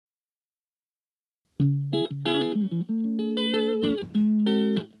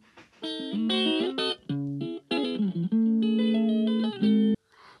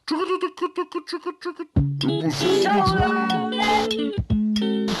What's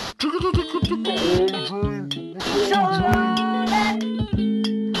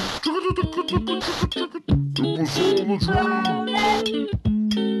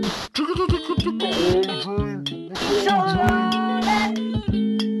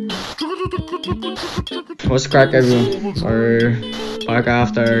the crack, everyone? We're back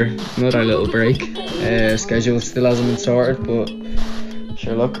after another little break. Schedule still hasn't been sorted, but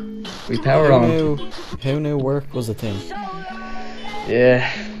sure, look, we power on. Who knew work was a thing? Yeah,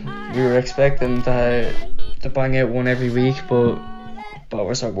 we were expecting to bang out one every week, but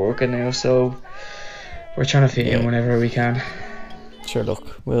we're start working now, so we're trying to fit in whenever we can. Sure,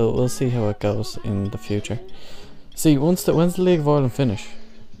 look, we'll see how it goes in the future. See, when's the League of Ireland finish?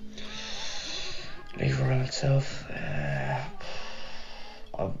 League of Ireland itself,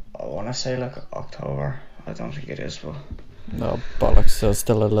 I want to say like October. I don't think it is, but no, bollocks. So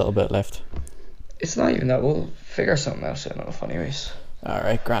still a little bit left. It's not even that. We'll figure something else out anyways.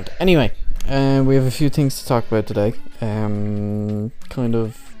 Alright, grand. Anyway, we have a few things to talk about today. Kind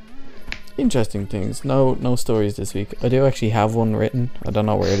of interesting things. No stories this week. I do actually have one written. I don't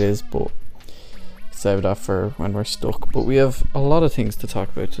know where it is, but save that for when we're stuck. But we have a lot of things to talk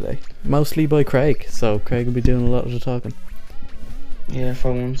about today, mostly by Craig. So Craig will be doing a lot of the talking. Yeah,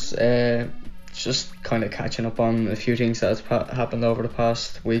 for once. Just kind of catching up on a few things that's happened over the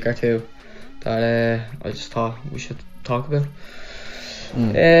past week or two that I just thought we should talk about.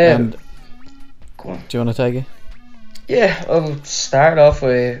 And go on. Do you want to take it? Yeah, I'll start off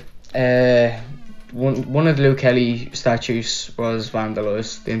with one of the Luke Kelly statues was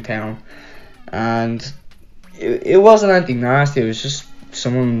vandalised in town, and it wasn't anything nasty. It was just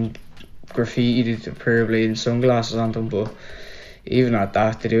someone graffitied probably in sunglasses on them, but even at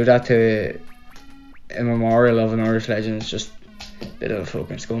that, to do that to a memorial of an Irish legend is just a bit of a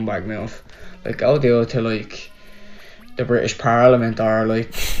fucking scumbag move. Like, I'll do it to like the British Parliament or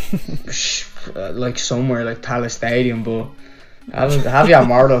like like somewhere like Tallaght Stadium, but have your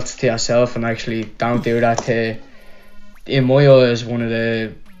morals to yourself and actually don't do that to, in my eyes, one of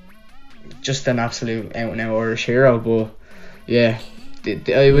the just an absolute out and out Irish hero. But yeah,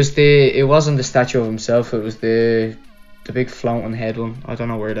 it wasn't the statue of himself, it was the big floating head one. I don't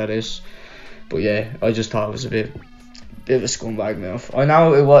know where that is, but yeah, I just thought it was a bit of a scumbag move. I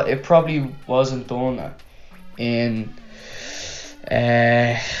know it probably wasn't done in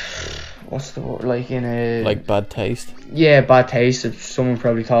what's the word, like in a like bad taste. Yeah, bad taste. If someone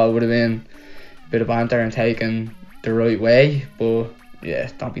probably thought it would have been a bit of banter and taken the right way, but yeah,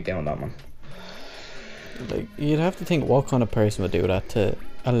 don't be doing that, man. Like, you'd have to think, what kind of person would do that to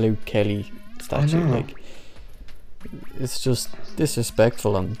a Luke Kelly statue? Like, it's just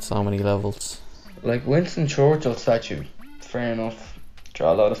disrespectful on so many levels. Like Winston Churchill statue, fair enough,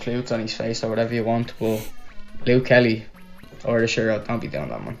 draw a lot of flutes on his face or whatever you want, but Luke Kelly, Irish hero, don't be doing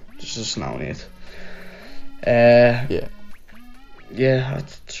that, man. Just no need. Yeah,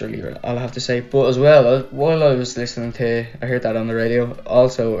 that's really all I have to say. But as well, while I was listening to, I heard that on the radio.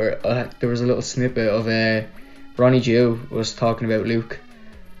 Also, there was a little snippet of Ronnie Jew was talking about Luke,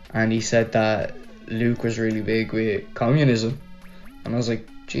 and he said that Luke was really big with communism, and I was like,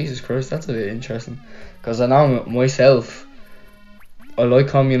 Jesus Christ, that's a bit interesting, because I know myself, I like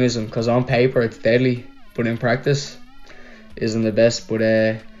communism because on paper it's deadly, but in practice isn't the best. But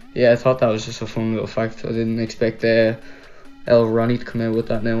yeah, I thought that was just a fun little fact. I didn't expect Ronnie to come out with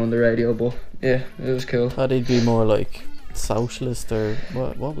that now on the radio, but yeah, it was cool. Thought he'd be more like socialist, or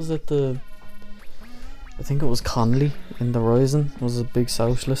what was it, I think it was Connolly in The Rising was a big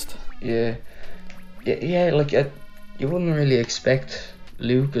socialist. Yeah, like you wouldn't really expect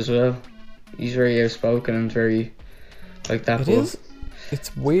Luke as well. He's very outspoken and very like that.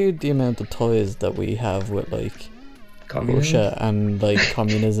 It's weird the amount of ties that we have with like communism. Russia and like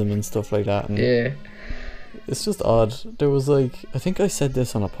communism and stuff like that. And yeah, it's just odd. There was like, I think I said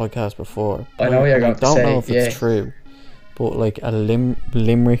this on a podcast before. I know you're going to say. I don't know if it's true, but like a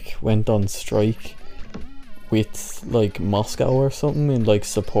Limerick went on strike with like Moscow or something in like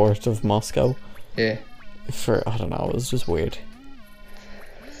support of Moscow. Yeah. I don't know, it was just weird.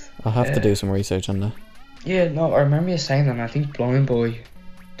 I'll have to do some research on that. Yeah, no, I remember you saying that, and I think Blind Boy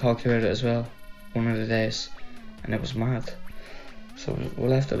talked about it as well one of the days, and it was mad. So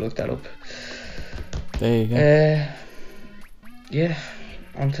we'll have to look that up. There you go. Yeah,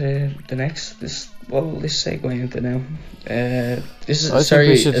 on to the next. This segue into now. This is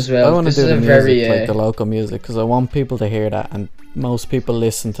as well. I want to do the music, like the local music, because I want people to hear that, and most people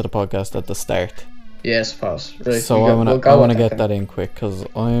listen to the podcast at the start. Yes, pause. Right. So I want to get that in quick, because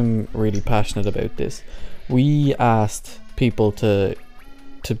I'm really passionate about this. We asked people to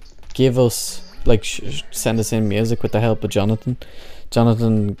give us like send us in music with the help of Jonathan.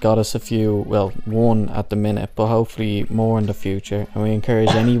 Jonathan got us a few, well, one at the minute, but hopefully more in the future. And we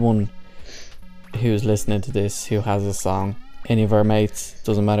encourage anyone who's listening to this who has a song, any of our mates,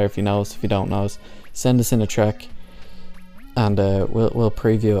 doesn't matter if you know us, if you don't know us, send us in a track, and we'll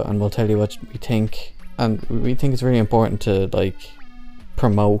preview it and we'll tell you what we think. And we think it's really important to like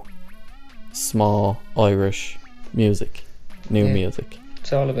promote small Irish music, new music.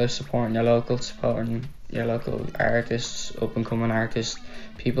 It's all about supporting your local artists, up and coming artists,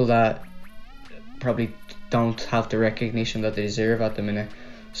 people that probably don't have the recognition that they deserve at the minute.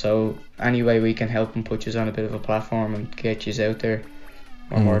 So any way we can help and put you on a bit of a platform and get you out there,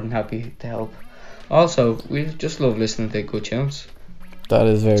 we're more than happy to help. Also, we just love listening to good tunes. That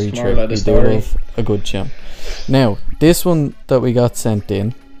is very true. We do love a good tune. Now, this one that we got sent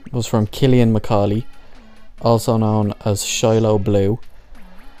in was from Killian McCauley, also known as Shiloh Blue.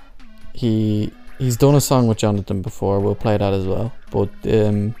 He's done a song with Jonathan before. We'll play that as well. But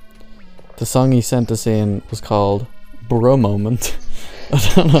the song he sent us in was called Bruh Moment. I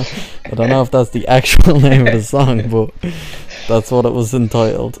don't know if that's the actual name of the song, but that's what it was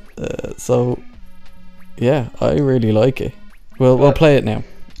entitled. So yeah, I really like it. We'll play it now.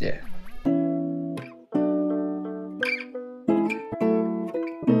 Yeah.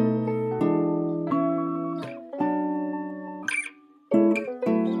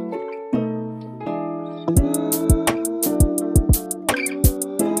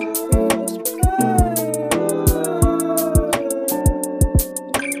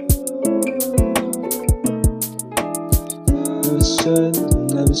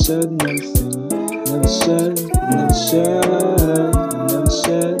 Never said nothing. Never said nothing. Never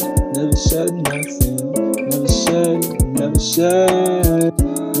said nothing. Never said,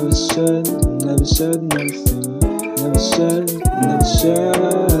 never said nothing. Never said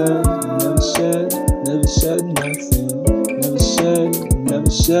nothing. Never said, never said nothing.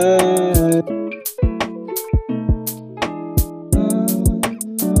 Never said.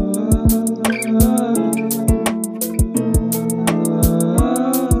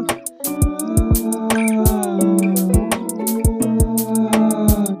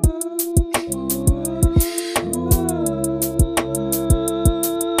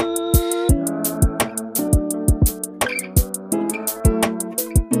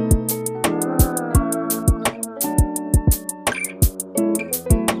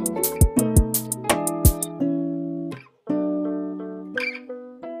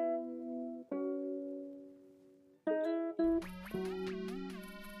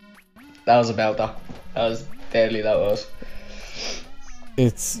 That was about that. That was deadly, that was.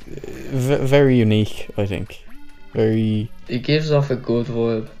 It's very unique, I think. Very... It gives off a good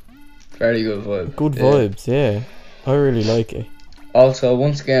vibe. Very good vibe. Good vibes, yeah. I really like it. Also,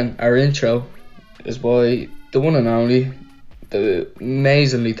 once again, our intro is by the one and only, the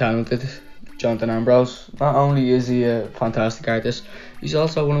amazingly talented Jonathan Ambrose. Not only is he a fantastic artist, he's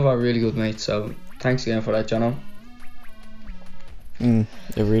also one of our really good mates. So, thanks again for that, Jono. I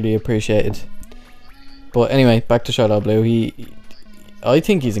really appreciate it. But anyway, back to Shiloh Blue. I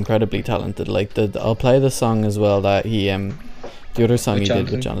think he's incredibly talented. Like I'll play the song as well that he the other song he did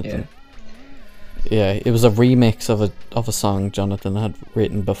with Jonathan. Yeah, it was a remix of a song Jonathan had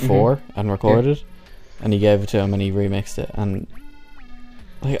written before and recorded, and he gave it to him and he remixed it. And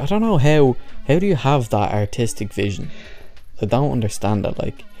like I don't know how do you have that artistic vision? I don't understand that.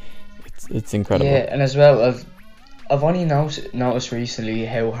 Like it's incredible. Yeah, and as well I've only noticed recently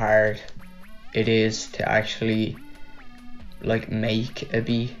how hard it is to actually like make a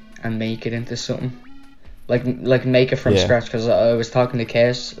beat and make it into something, like make it from scratch. Because I was talking to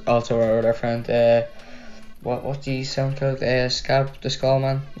Kes, also our other friend, what's the SoundCloud, Scab the Skull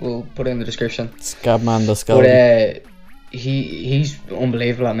Man, we'll put it in the description. Scabman the Skull. But he's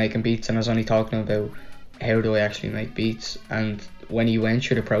unbelievable at making beats, and I was only talking about how do I actually make beats, and when he went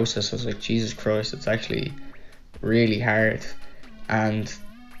through the process I was like, Jesus Christ, it's actually really hard. And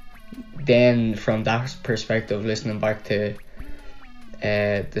then from that perspective, listening back to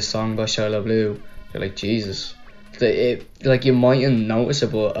the song by Shiloh Blue, you're like, Jesus, like you mightn't notice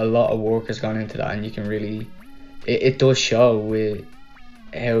it, but a lot of work has gone into that, and you can really it does show with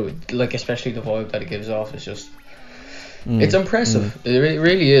how, like, especially the vibe that it gives off is just it's impressive. It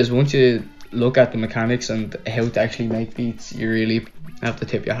really is. Once you look at the mechanics and how to actually make beats, you really have to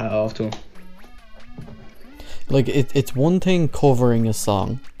tip your hat off to him. Like it's one thing covering a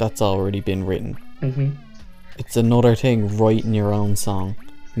song that's already been written. It's another thing writing your own song,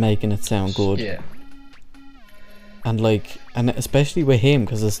 making it sound good. Yeah. And especially with him,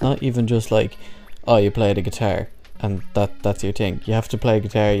 because it's not even just like, oh, you play the guitar and that's your thing. You have to play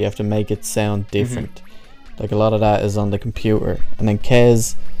guitar, you have to make it sound different. Like a lot of that is on the computer. And then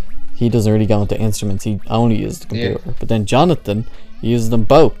Kez, he doesn't really go into instruments, he only uses the computer. But then Jonathan, he uses them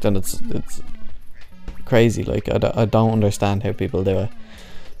both, and it's crazy. Like I don't understand how people do it.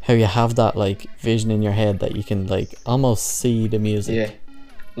 How you have that like vision in your head that you can like almost see the music,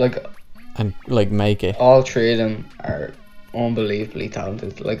 like, and like make it. All three of them are unbelievably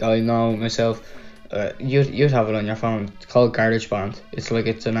talented. Like I know myself, you'd have it on your phone. It's called GarageBand.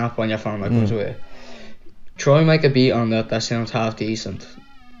 It's an app on your phone that comes with it. Try and make a beat on that sounds half decent.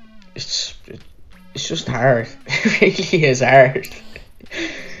 It's just hard. It really is hard.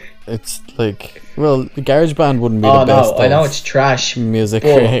 It's like, well, the GarageBand wouldn't be the best. I know it's trash. Music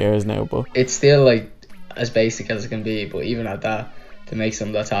creators now, but it's still like as basic as it can be. But even at that, to make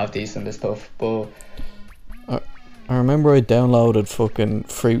something that's half decent is tough. But I remember I downloaded fucking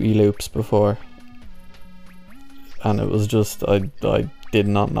Fruity Loops before, and it was just I did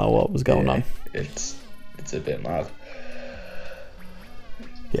not know what was going on. It's a bit mad.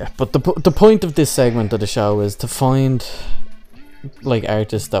 Yeah, but the point of this segment of the show is to find like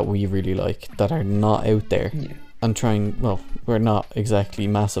artists that we really like that are not out there, and trying, well, we're not exactly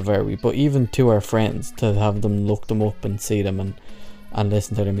massive, are we, but even to our friends, to have them look them up and see them and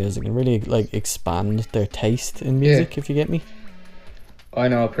listen to their music and really like expand their taste in music, if you get me. I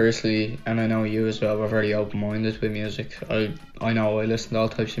know personally, and I know you as well, we're very open-minded with music. I know I listen to all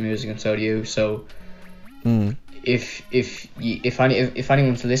types of music, and so do you, so if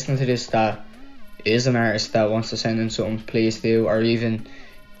anyone's listening to this that is an artist that wants to send in something, please do. Or even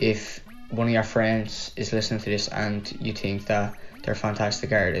if one of your friends is listening to this and you think that they're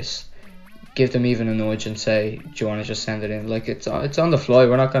fantastic artists, give them even a nudge and say, do you want to just send it in? Like, it's on the fly.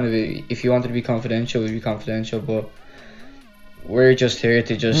 We're not going to be, if you want it to be confidential, we'll be confidential, but we're just here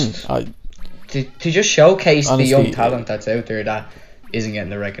to just to just showcase honestly, the young talent that's out there that isn't getting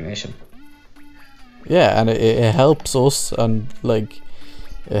the recognition. Yeah, and it helps us, and like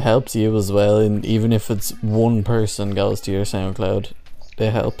it helps you as well. And even if it's one person goes to your SoundCloud,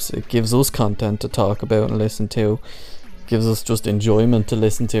 it helps. It gives us content to talk about and listen to. It gives us just enjoyment to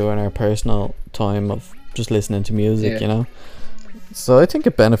listen to in our personal time of just listening to music, you know. So I think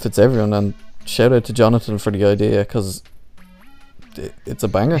it benefits everyone. And shout out to Jonathan for the idea, because it's a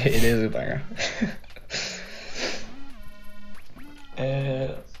banger. It is a banger.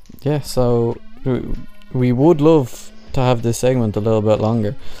 Yeah, so we would love to have this segment a little bit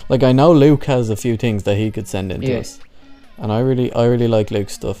longer. Like, I know Luke has a few things that he could send in to us, and I really like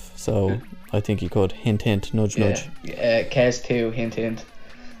Luke's stuff, so I think he could. Hint hint, nudge nudge. Kez 2, hint hint.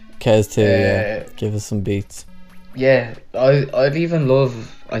 Kez 2, yeah, give us some beats. Yeah, I'd even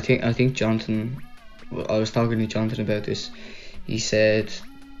love, I think Jonathan, I was talking to Jonathan about this, he said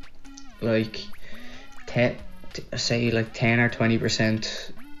like 10 or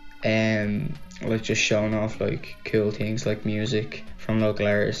 20% like just showing off like cool things like music from local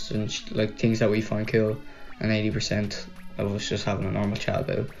artists and like things that we find cool, and 80% of us just having a normal chat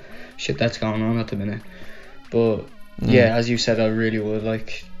about shit that's going on at the minute. But yeah, as you said, I really would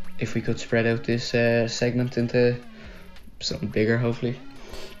like if we could spread out this segment into something bigger, hopefully.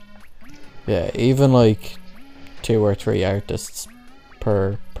 Yeah, even like 2 or 3 artists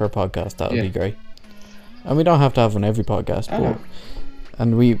per podcast, that would be great. And we don't have to have one every podcast, but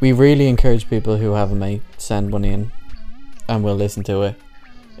and we really encourage people who have a mate, send one in and we'll listen to it.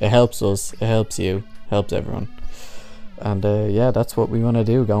 It helps us, it helps you, helps everyone. And yeah, that's what we want to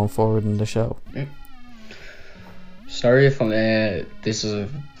do going forward in the show. Sorry if this is a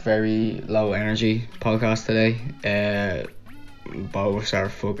very low energy podcast today. Both are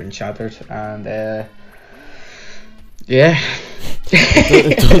fucking shattered, and yeah.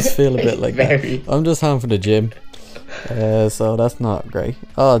 it does feel a bit like very. That. I'm just home for the gym, so that's not great.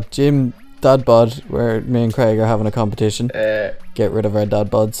 Gym dad bod, where me and Craig are having a competition. Get rid of our dad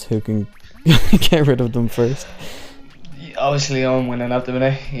bods. Who can get rid of them first? Obviously I'm winning at the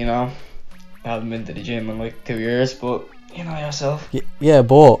minute, you know. I haven't been to the gym in like 2 years, but you know yourself. Yeah,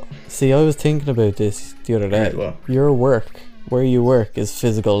 but see, I was thinking about this the other day. Well, your work, where you work, is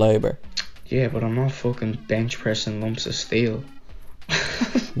physical labour. Yeah, but I'm not fucking bench pressing lumps of steel.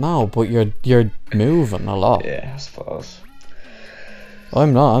 No, but you're moving a lot. Yeah, I suppose.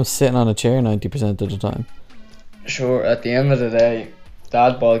 I'm not. I'm sitting on a chair 90% of the time. Sure, at the end of the day,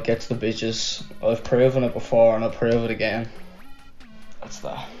 dad bod gets the bitches. I've proven it before and I'll prove it again. That's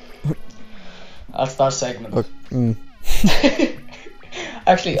that. That's that segment. Okay.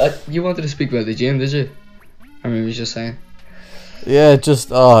 Actually, you wanted to speak about the gym, did you? I mean, we was just saying. Yeah, just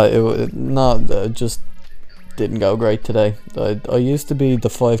just didn't go great today. I used to be the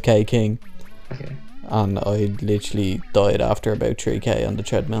 5k king. Okay. and I literally died after about 3k on the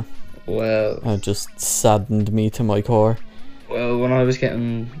treadmill. Well, And it just saddened me to my core. well, when I was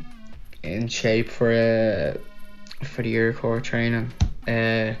getting in shape for the year core training,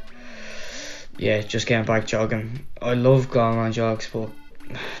 yeah, just getting back jogging. I love going on jogs, but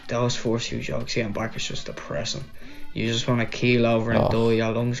those first few jogs getting back is just depressing. You just want to keel over and die.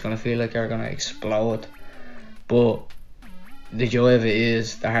 Your lungs gonna feel like they're gonna explode. But the joy of it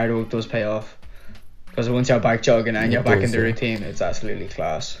is the hard work does pay off. Because once you're back jogging and you're back in the routine, it's absolutely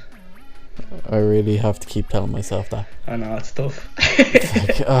class. I really have to keep telling myself that. I know, it's tough.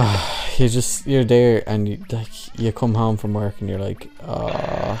 You're there and you come home from work and you're like,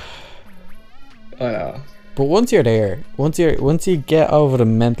 I know. But once you're there, once you get over the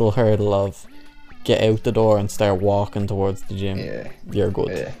mental hurdle of get out the door and start walking towards the gym, you're good.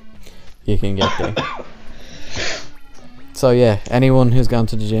 Yeah. You can get there. So yeah, anyone who's gone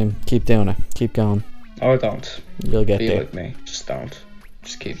to the gym, keep doing it. Keep going. Or don't. You'll get Be there. like me. Just don't.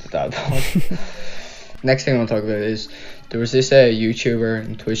 Just keep it that down. Next thing I want to talk about is there was this YouTuber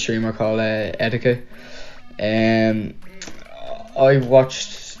and Twitch streamer called Etika. I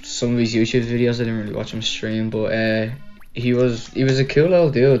watched some of his YouTube videos. I didn't really watch him stream, but he was a cool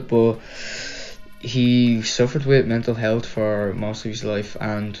old dude, but he suffered with mental health for most of his life,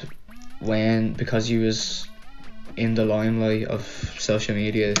 and because he was in the limelight of social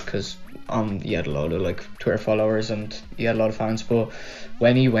media, because he had a lot of like Twitter followers and he had a lot of fans, but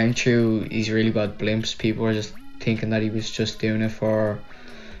when he went through these really bad blimps, people were just thinking that he was just doing it for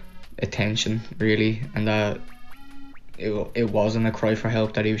attention, really, and that it wasn't a cry for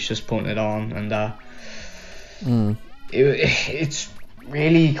help, that he was just putting it on, and that it's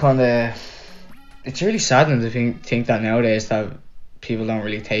really it's really saddening to think that nowadays that people don't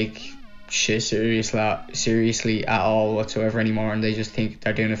really take shit seriously at all whatsoever anymore, and they just think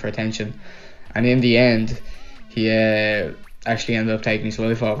they're doing it for attention, and in the end he actually ended up taking his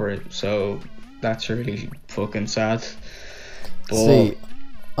life over it, so that's really fucking sad. But see,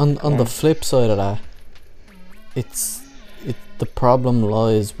 on the flip side of that, the problem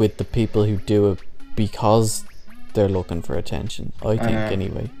lies with the people who do it because they're looking for attention, I think,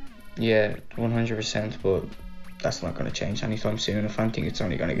 anyway. Yeah, 100%, but that's not going to change anytime soon. If I think it's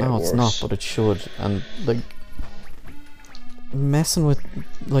only going to get worse. No, it's not, but it should. And like messing with,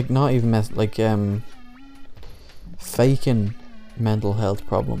 like, not even faking mental health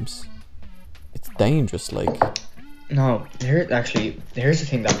problems, it's dangerous. Like, no, here's the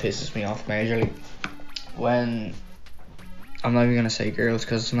thing that pisses me off majorly. When I'm not even going to say girls,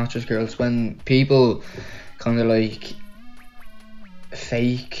 because it's not just girls, when people kind of like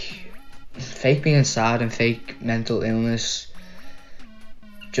fake being sad and fake mental illness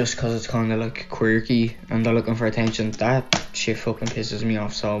just because it's kind of like quirky and they're looking for attention, that shit fucking pisses me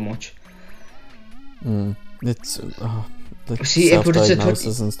off so much. It's like see, but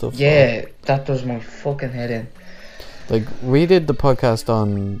self-diagnosis and stuff. Yeah, that does my fucking head in. Like, we did the podcast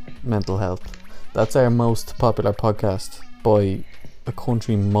on mental health. That's our most popular podcast by a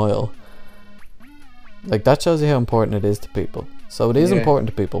country mile. Like, that shows you how important it is to people. So it is important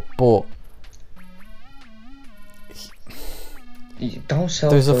to people, but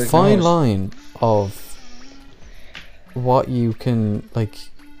there's a fine line of what you can, like,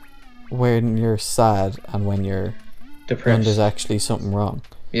 when you're sad and when you're depressed, when there's actually something wrong.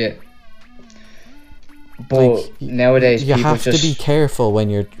 Yeah. But like, nowadays you have to be careful when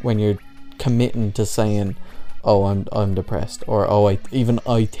you're committing to saying, oh, I'm depressed, or oh, I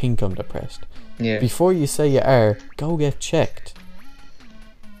think I'm depressed. Yeah. Before you say you are, go get checked.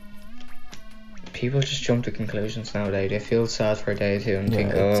 People just jump to conclusions nowadays. They feel sad for a day or two and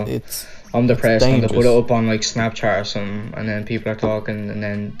think, it's I'm depressed, and they put it up on like Snapchat or something, and then people are talking, and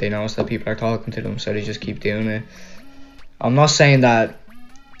then they notice that people are talking to them, so they just keep doing it. I'm not saying that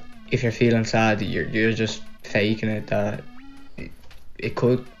if you're feeling sad, you're just faking it. That it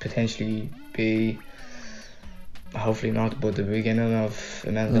could potentially be, hopefully not, but the beginning of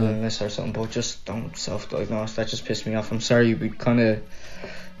a mental illness or something. But just don't self-diagnose. That just pissed me off. I'm sorry, we kind of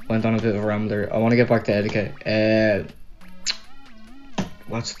went on a bit of a rambler. I want to get back to etiquette.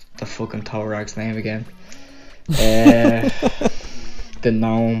 What's the fucking Torag's name again? The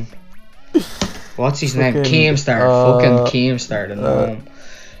gnome. What's his name? Keemstar. Fucking Keemstar, the gnome.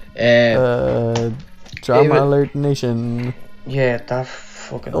 Drama Alert Nation. Yeah, that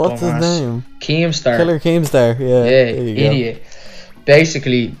fucking what's dumbass. His name? Keemstar. Killer Keemstar, yeah. Yeah, idiot.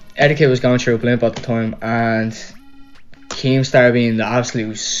 Basically, etiquette was going through a blimp at the time, and Keemstar, being the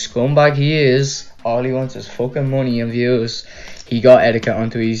absolute scumbag he is, all he wants is fucking money and views. He got etiquette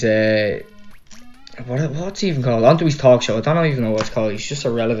onto his what's he even called? Onto his talk show. I don't even know what it's called. He's just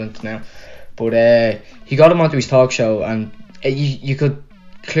irrelevant now. But he got him onto his talk show, and you could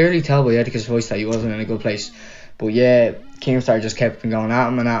clearly tell by Etiquette's voice that he wasn't in a good place. But yeah, Keemstar just kept going at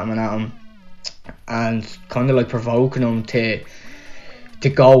him and at him and at him, and kind of like provoking him to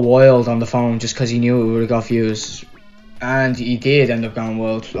go wild on the phone just because he knew it would have got views. And he did end up going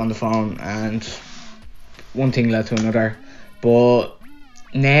wild on the phone, and one thing led to another. But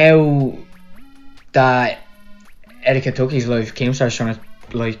now that Etiquette took his life, Keemstar's trying to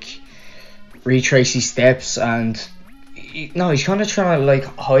like retrace his steps, and he's kind of trying to like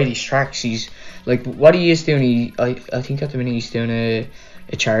hide his tracks. He's like, what he is doing, I think at the minute he's doing a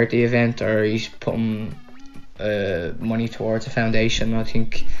charity event, or he's putting money towards a foundation, I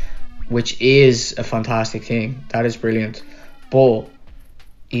think, which is a fantastic thing. That is brilliant. But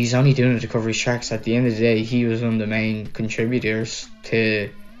he's only doing it to cover his tracks. At the end of the day, he was one of the main contributors to,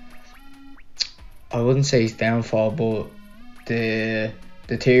 I wouldn't say his downfall, but the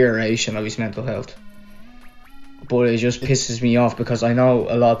deterioration of his mental health. But it just pisses me off because I know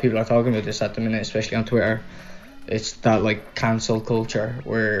a lot of people are talking about this at the minute, especially on Twitter. It's that like cancel culture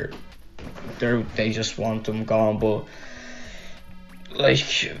where they just want them gone. But like,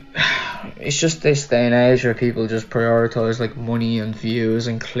 it's just this day and age where people just prioritise like money and views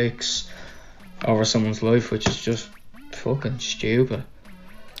and clicks over someone's life, which is just fucking stupid.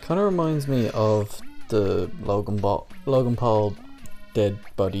 Kind of reminds me of the Logan Paul dead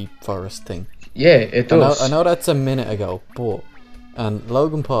body forest thing. Yeah, it does. I know that's a minute ago, but and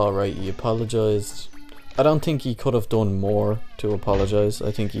Logan Paul, right? He apologised. I don't think he could have done more to apologise.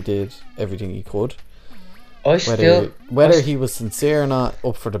 I think he did everything he could. Whether he was sincere or not,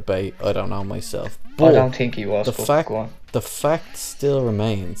 up for debate. I don't know myself. But I don't think he was. The fact still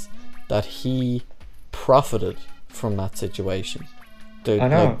remains that he profited from that situation. I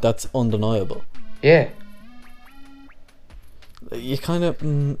know. Like, that's undeniable. Yeah. You kind of,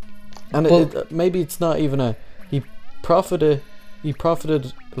 maybe it's not even he profited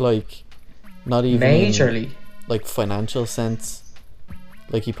like not even majorly in, like financial sense.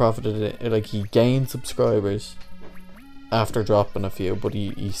 Like he profited, like he gained subscribers after dropping a few, but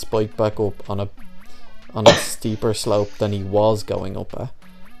he spiked back up on a steeper slope than he was going up at.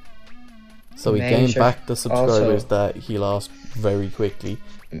 So he gained back the subscribers that he lost very quickly.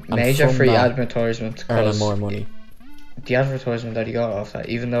 Major free advertisement, earning more money. The advertisement that he got off that,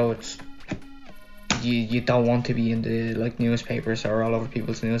 even though it's you don't want to be in the like newspapers or all over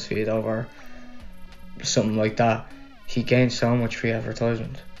people's newsfeed over something like that, he gained so much free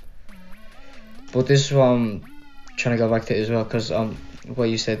advertisement. But this is what I'm trying to go back to as well, because what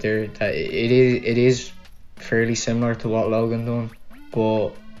you said there, that it is fairly similar to what Logan done,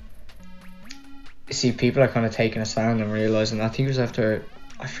 but see, people are kind of taking a stand and realising, I think it was after,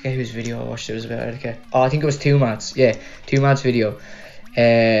 I forget whose video I watched, it was about Etiquette. Oh, I think it was Two Mad's video.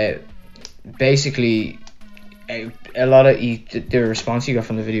 Basically, a lot of the response he got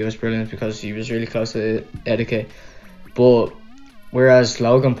from the video was brilliant because he was really close to Etiquette. But whereas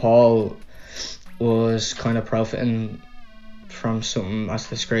Logan Paul was kind of profiting from something as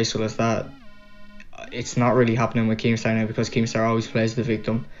disgraceful as that, it's not really happening with Keemstar now, because Keemstar always plays the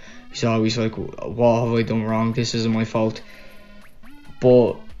victim. He's always like, what have I done wrong? This isn't my fault.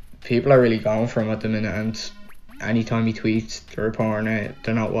 But people are really going for him at the minute, and anytime he tweets, they're reporting it.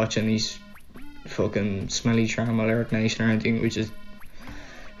 They're not watching these fucking smelly tram alert nation or anything, which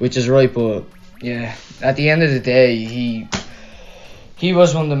is right. But yeah, at the end of the day, he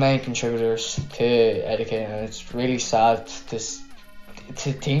was one of the main contributors to Etiquette, and it's really sad to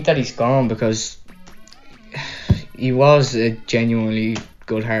think that he's gone, because he was a genuinely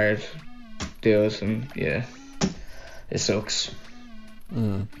good heart dude, and yeah, it sucks.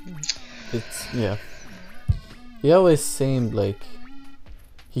 It's, yeah. He always seemed like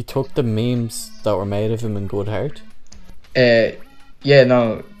he took the memes that were made of him in good heart. There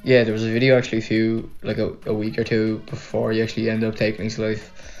was a video actually a week or two before he actually ended up taking his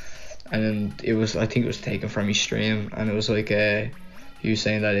life, and I think it was taken from his stream, and it was like he was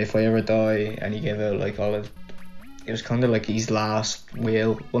saying that if I ever die, and he gave out like all of, it was kind of like his last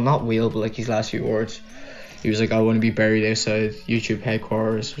not will, but like his last few words. He was like, I want to be buried outside YouTube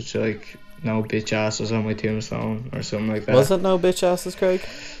headquarters, which like no bitch asses on my tombstone or something like that. Was it no bitch asses, Craig?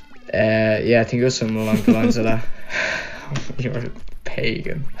 Yeah, I think it was something along the lines of that. You're a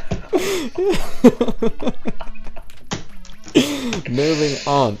pagan. Moving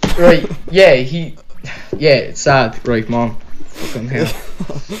on. Right, it's sad. Right, mom. Fucking hell.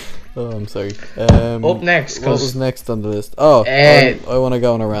 Oh, I'm sorry. Up next, what was next on the list? Oh, I want to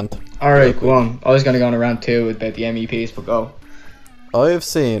go on a rant. Alright, go on. I was going to go on a rant too about the MEPs, but go. I've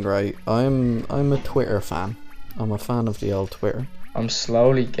seen, right, I'm a Twitter fan. I'm a fan of the old Twitter. I'm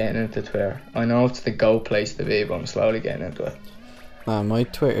slowly getting into Twitter. I know it's the go place to be, but I'm slowly getting into it. My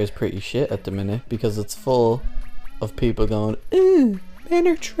Twitter is pretty shit at the minute because it's full of people going, men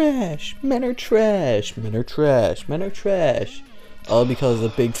are trash, men are trash, men are trash, men are trash. All because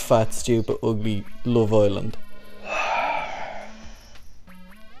of big, fat, stupid, ugly Love Island.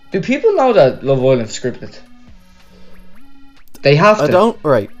 Do people know that Love Island's scripted? They have to.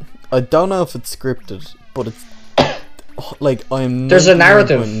 I don't know if it's scripted, but it's like I'm. There's a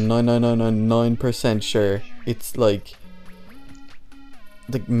narrative. 99.999% sure it's like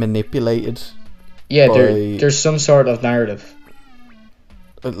manipulated. Yeah, there's some sort of narrative.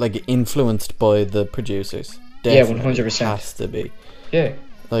 Like influenced by the producers. Definitely, Yeah, 100%. Has to be. Yeah.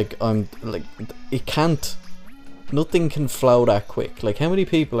 Like it can't. Nothing can flow that quick. Like how many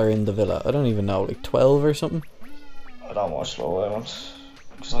people are in the villa? I don't even know. Like 12 or something. I don't watch Love Island.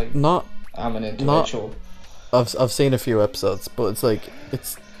 It's like I'm an intellectual. I've seen a few episodes, but it's like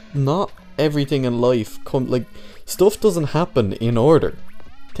it's not everything in life like stuff doesn't happen in order.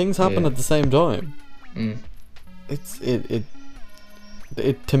 Things happen at the same time.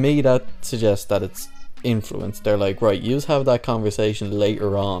 It to me that suggests that it's influenced. They're like, right, you have that conversation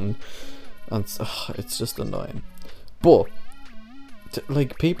later on, and it's just annoying. But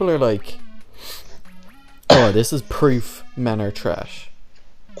like people are like, oh, this is proof men are trash.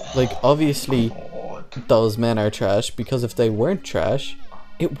 Like obviously those men are trash, because if they weren't trash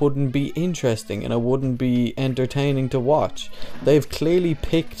it wouldn't be interesting and it wouldn't be entertaining to watch. They've clearly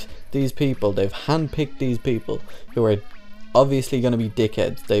picked these people, they've handpicked these people who are obviously going to be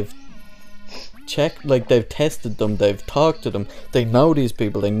dickheads. They've checked, like they've tested them, they've talked to them, they know these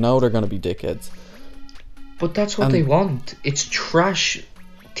people, they know they're going to be dickheads. But that's what they want. It's trash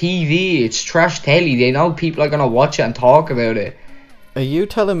TV, it's trash telly. They know people are going to watch it and talk about it. Are you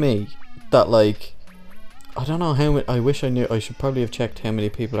telling me that, like, I don't know how many, I wish I knew, I should probably have checked how many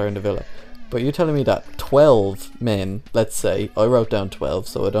people are in the villa, but you're telling me that 12 men, let's say, I wrote down 12,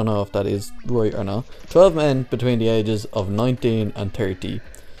 so I don't know if that is right or not, 12 men between the ages of 19 and 30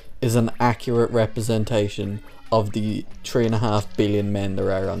 is an accurate representation of the 3.5 billion men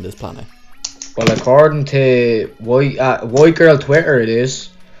there are on this planet? Well, according to White Girl Twitter, it is.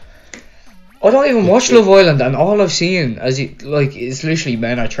 I don't even watch Love Island, and all I've seen is literally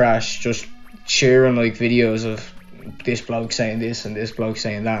men are trash, just sharing like videos of this bloke saying this and this bloke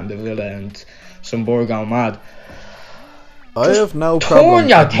saying that in the villa, and some boy going mad. I have no problem. Turn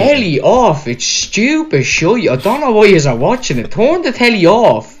your telly off. It's stupid shit. I don't know why you're watching it. Turn the telly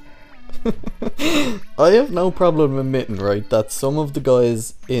off. I have no problem admitting, right, that some of the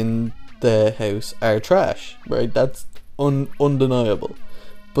guys in the house are trash, right? That's undeniable.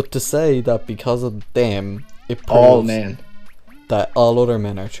 But to say that because of them, it proves all men, that all other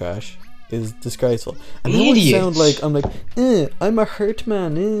men are trash is disgraceful. And idiots. It sound like I'm like, I'm a hurt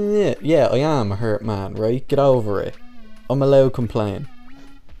man. Yeah, I am a hurt man, right? Get over it. I'm allowed to complain.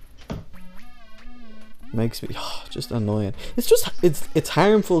 Makes me just annoying. It's just it's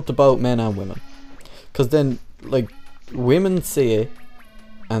harmful to both men and women, because then like women see it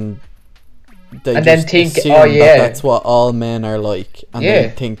and they and just then think, assume oh yeah, that's what all men are like, and they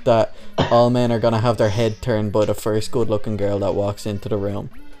think that all men are gonna have their head turned by the first good-looking girl that walks into the room,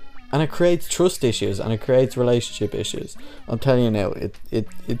 and it creates trust issues and it creates relationship issues. I'm telling you now,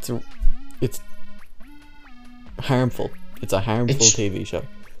 it's harmful. It's a harmful TV show.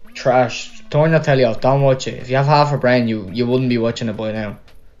 Trash. Turn your telly off. Don't watch it. If you have half a brain, you wouldn't be watching it by now.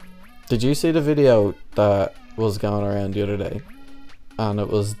 Did you see the video that was going around the other day? And it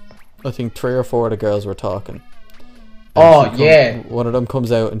was, I think 3 or 4 of the girls were talking. And one of them comes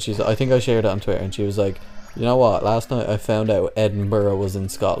out and I think I shared it on Twitter, and she was like, you know what, last night I found out Edinburgh was in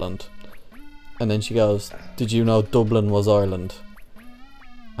Scotland. And then she goes, did you know Dublin was Ireland?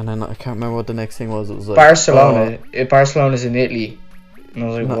 And then I can't remember what the next thing was. It was like Barcelona. Barcelona's in Italy. And I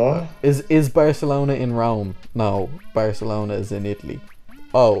was like, no, what? Is Barcelona in Rome? No, Barcelona is in Italy.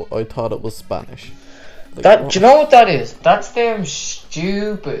 Oh, I thought it was Spanish. Like, do you know what that is? That's damn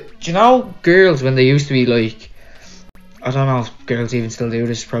stupid. Do you know girls when they used to be like, I don't know if girls even still do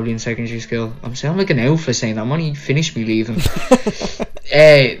this, probably in secondary school. I'm sounding like an alpha saying that. I'm only finished me leaving.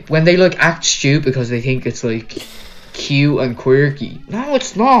 When they like act stupid because they think it's like cute and quirky. No,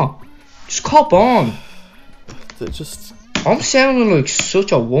 it's not. Just cop on. I'm sounding like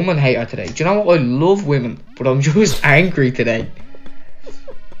such a woman hater today. Do you know what? I love women, but I'm just angry today.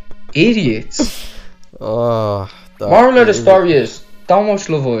 Idiots. Moral of the story is, don't watch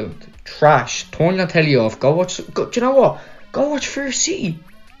Love Island. Trash. Turn your telly off. Go watch. Do you know what? Go watch Fair City.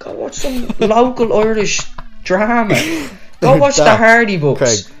 Go watch some local Irish drama. Go watch the Hardy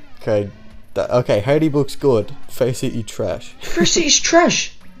Books. Craig, Okay, Hardy Book's good. Fair City trash. Fair City's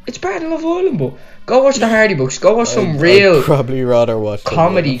trash. It's better than Love Island, but go watch the Hardy Books. Go watch some I'd real probably rather watch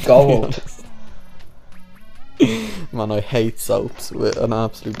comedy gold. Man, I hate soaps with an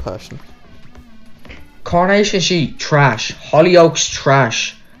absolute passion. Coronation Street trash. Hollyoaks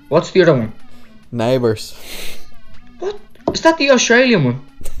trash. What's the other one? Neighbours. What? Is that the Australian one?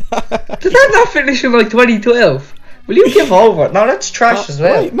 Did that not finish in like 2012? Will you give over? No, that's trash as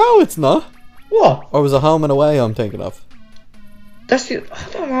well. Wait, no, it's not. What? Or was it Home and Away I'm thinking of? That's the. I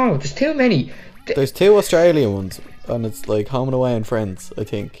don't know. There's too many. There's 2 Australian ones, and it's like Home and Away and Friends, I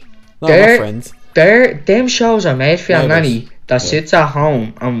think. No, They're- not Friends. Them shows are made for your Neighbours. nanny that sits at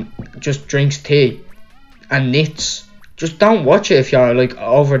home and just drinks tea and knits. Just don't watch it if you're like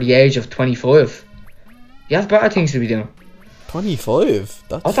over the age of 25. You have better things to be doing. 25?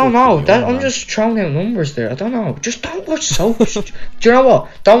 That's I don't know. fucking That young, I'm man. just throwing out numbers there. I don't know. Just don't watch soaps. Do you know what?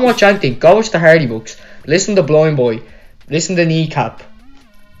 Don't watch anything. Go watch the Hardy Books. Listen to Blind Boy. Listen to Kneecap.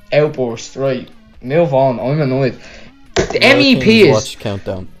 Outburst. Right. Move on. I'm annoyed. The Other MEP things is Watch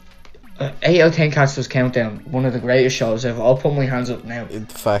Countdown. 8 out of 10 Cats Does Countdown. One of the greatest shows ever. I'll put my hands up now. In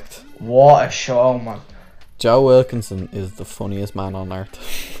fact, What a show, man. Joe Wilkinson is the funniest man on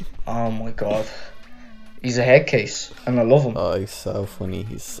earth. Oh my god. He's a head case. And I love him. Oh, he's so funny.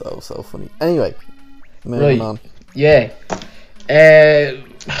 He's so funny. Anyway, moving Right. on. Yeah. The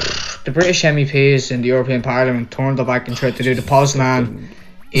British MEPs in the European Parliament turned their back and tried to do the Poznan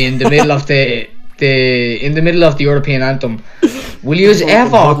in the middle of the European anthem. Will you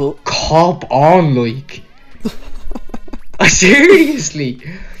ever middle. cop on, like? Seriously.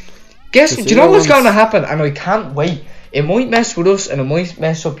 Guess To do see you know that what's one's- going to happen? And I can't wait. It might mess with us and it might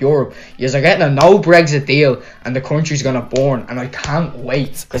mess up Europe. You're getting a no Brexit deal and the country's gonna burn, and I can't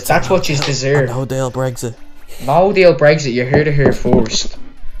wait because that's what you deserve. No deal Brexit. No deal Brexit. You heard it here first.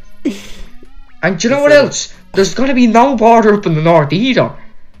 And do you know what else? There's gonna be no border up in the north either,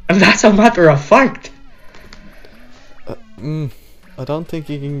 and that's a matter of fact. I don't think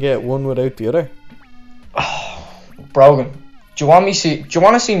you can get one without the other. Brogan, do you want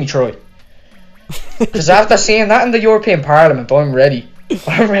to see me try? Because after seeing that in the European Parliament, I'm ready.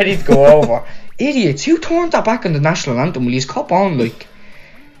 I'm ready to go over. Idiots, who turned that back on the national anthem? Will you cop on, like?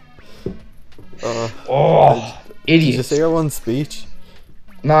 Oh, Did you idiots. see her one speech?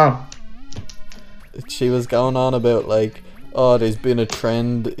 No. She was going on about like, oh, there's been a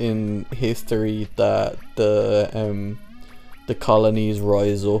trend in history that the colonies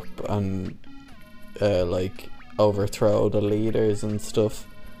rise up and like overthrow the leaders and stuff,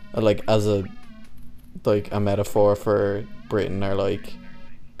 like as a metaphor for Britain are like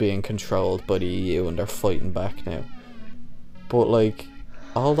being controlled by the EU and they're fighting back now. But like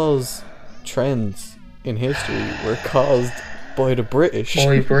all those trends in history were caused by the British.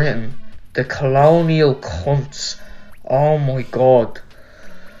 Boy, Britain. The colonial cunts. Oh my god.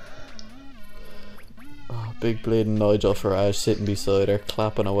 Oh, big bleeding Nigel Farage sitting beside her,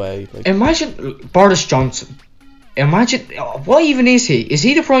 clapping away. Like, Imagine Boris Johnson. Imagine, what even is he? Is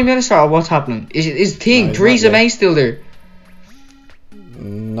he the Prime Minister or what's happening? Is thing No, he's Theresa not yet. May still there?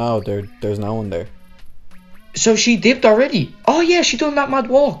 no, there's no one there. So she dipped already. Oh yeah, she done that mad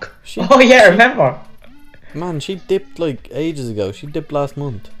walk. She- Oh yeah, I remember. Man, she dipped like ages ago. She dipped last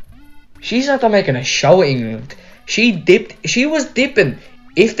month. She's out there making a show at England. She was dipping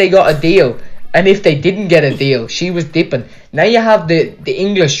if they got a deal. And if they didn't get a deal, she was dipping. Now you have the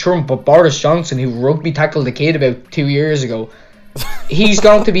English Trump, but Boris Johnson, who rugby tackled the kid about 2 years ago. He's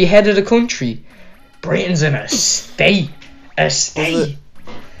going to be head of the country. Britain's in a state. A state.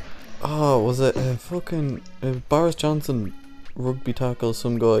 Oh, was it fucking Boris Johnson rugby tackle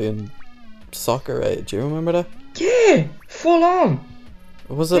some guy in soccer? Do you remember that? Yeah, full on.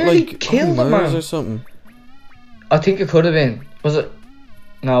 Was it Nearly like killed the Murs man. or something? I think it could have been. Was it?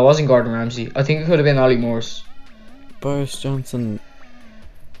 No, it wasn't Gordon Ramsay. I think it could have been Ollie Morris. Boris Johnson.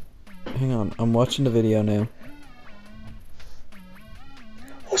 Hang on, I'm watching the video now.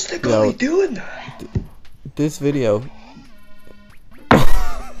 What's the guy Yo. doing? This video.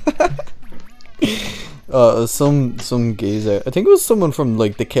 Some geezer. I think it was someone from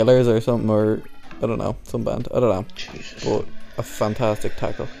like the Killers or something, or I don't know, some band. I don't know. Jesus. But a fantastic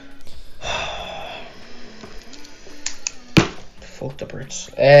tackle. Fuck the Brits.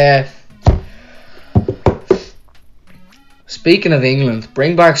 Speaking of England,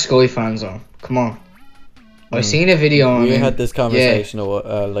 bring back Sky fans on. Come on. I've seen a video on We it. had this conversation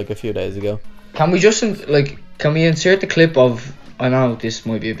like a few days ago. Can we just can we insert the clip of? I know this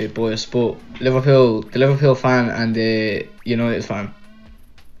might be a bit biased, but the Liverpool fan and the United fan.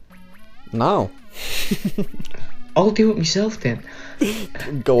 No. I'll do it myself then.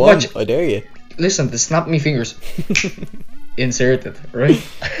 Go Watch. on, I dare you. Listen, the snap me fingers. Inserted, right?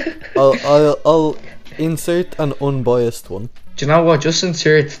 I'll insert an unbiased one. Do you know what? Just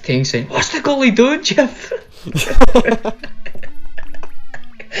insert thing saying, "What's the goalie doing, Jeff?" What's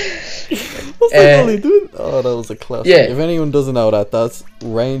the goalie doing? Oh, that was a classic. Yeah. If anyone doesn't know that, that's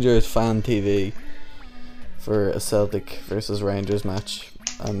Rangers fan TV for a Celtic versus Rangers match,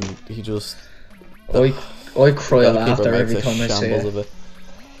 and he just. I cry a laughter every time I see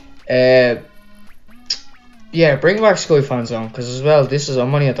it. Yeah, bring back Sky Fan Zone, because as well,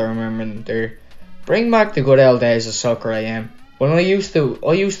 I'm only at the remembering there. Bring back the good old days of Soccer AM. When I used to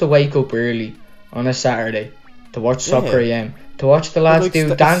wake up early on a Saturday to watch Soccer AM, to watch the lads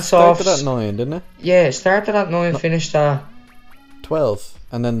do dance offs. Started at 9, didn't it? Yeah, it started at 9, finished at 12,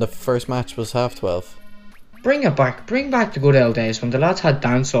 and then the first match was 12:30. Bring it back. Bring back the good old days when the lads had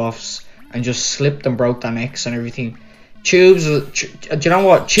dance offs and just slipped and broke their necks and everything. Tubes, do you know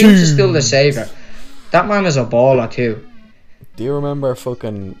what? Tubes is still the saviour. That man is a baller too. Do you remember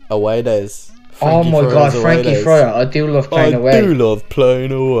fucking away days? Oh my god, Frankie Fryer. I do love playing away. I do love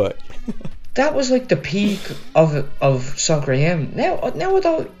playing away. That was like the peak of Soccer AM. Now I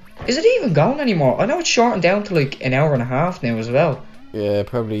don't. Is it even going anymore? I know it's shortened down to like an hour and a half now as well. Yeah, it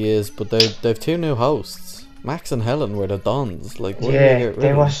probably is, but they've 2 new hosts. Max and Helen were the Dons. Like,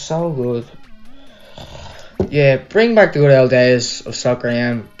 they were so good. Yeah, bring back the good old days of Soccer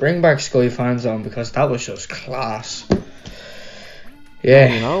AM. Bring back Sky Fan Zone, because that was just class.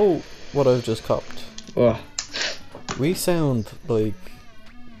 Yeah. You know what I've just copped? What? We sound like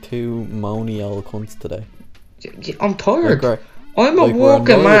 2 moany old cunts today. I'm tired. Like I'm a like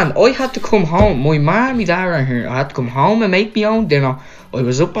working man. I had to come home. My mum, my dad are here. I had to come home and make my own dinner. I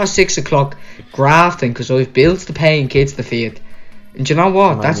was up at 6 o'clock grafting because I've bills to pay and kids to feed. And do you know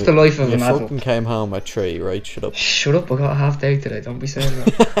what? Man, that's the life of an an adult. You fucking came home at 3, right? Shut up. Shut up, I got a half day today. Don't be saying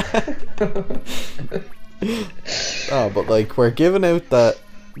that. Oh, but like, we're giving out that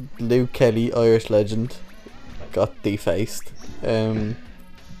Luke Kelly, Irish legend, got defaced. We're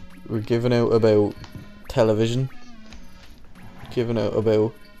giving out about television. Giving out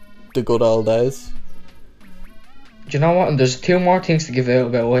about the good old days. Do you know what? And there's 2 more things to give out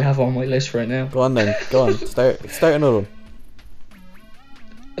about what I have on my list right now. Go on then. Go on. Start another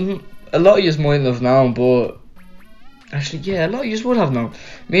one. A lot of you might have known, but actually, yeah, a lot of you would have known.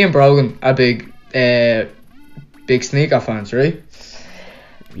 Me and Brogan are big sneaker fans, right?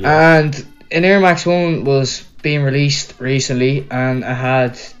 Yeah. And an Air Max 1 was being released recently, and it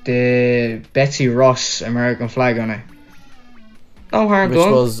had the Betsy Ross American flag on it. No harm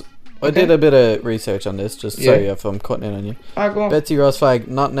done. I did a bit of research on this, just sorry if I'm cutting in on you. Go on. Betsy Ross flag,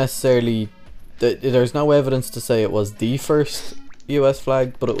 not necessarily, there's no evidence to say it was the first US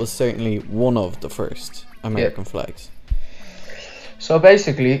flag, but it was certainly one of the first American flags. So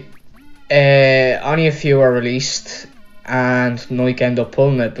basically, only a few were released, and Nike ended up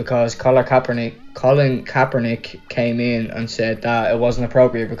pulling it because Colin Kaepernick came in and said that it wasn't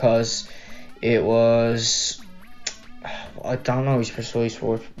appropriate because it was, I don't know his precise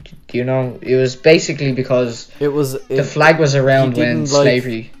word. Do you know? It was basically because the flag was around when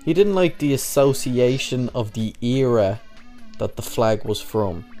slavery. He didn't like the association of the era that the flag was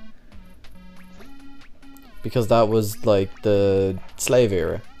from, because that was like the slave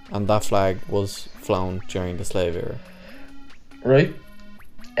era, and that flag was flown during the slave era. Right.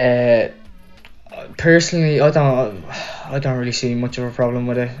 Personally, I don't really see much of a problem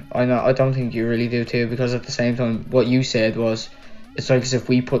with it. I don't think you really do too, because at the same time, what you said was, it's like as if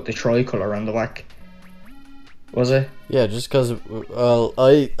we put the tricolour on the back. Was it? Yeah, just because, well,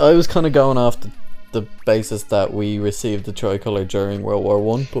 I was kind of going off the basis that we received the tricolour during World War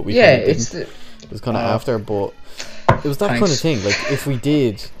One, but we didn't. It was kind of after, but it was that kind of thing. Like, if we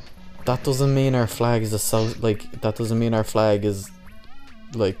did, that doesn't mean our flag is that doesn't mean our flag is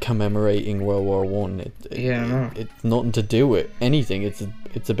like commemorating World War One. It's nothing to do with anything.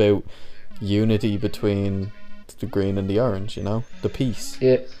 It's about unity between the green and the orange, you know, the peace.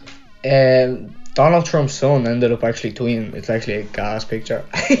 Yeah. Donald Trump's son ended up actually tweeting. It's actually a gas picture.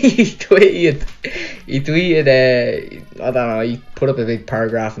 he tweeted. I don't know. He put up a big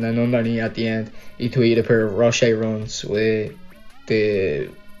paragraph, and then underneath at the end, he tweeted a pair of Roche runs with the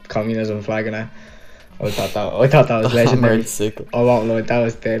communism flag in it. I thought that was legendary. I won't lie, that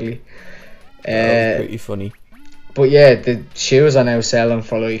was deadly. That was pretty funny. But yeah, the shoes are now selling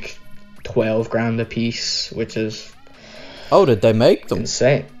for like 12 grand a piece, which is. Oh, did they make them?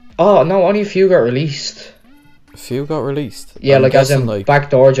 Insane. Oh no, only a few got released. A few got released? Yeah, like as in like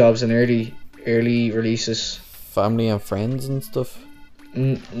backdoor jobs and early releases. Family and friends and stuff?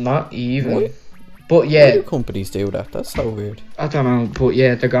 Not even. What? But Why yeah, do companies do that? That's so weird. I don't know. But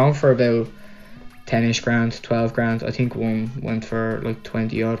yeah, they're going for about 10ish grand, 12 grand. I think one went for like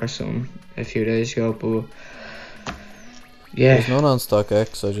 20 odd or something a few days ago. But yeah, There's none on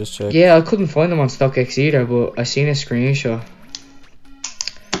StockX. I just checked. yeah, I couldn't find them on StockX either. But I seen a screenshot.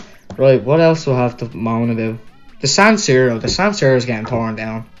 Right, what else do I have to moan about? The San Siro. The San Siro's getting torn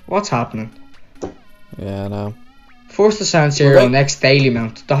down. What's happening? Yeah, no. First the San Siro, Well, next Daily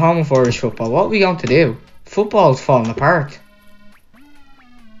Mount, the home of Irish football. What are we going to do? Football's falling apart.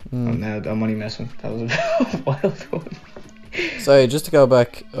 Oh, no, I'm only messing. That was a wild one. Sorry, just to go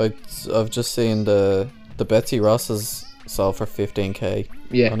back, I've just seen the Betsy Rosses sold for 15k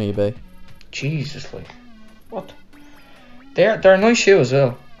Yeah. on eBay. Jesus, like, what? They're a nice shoe as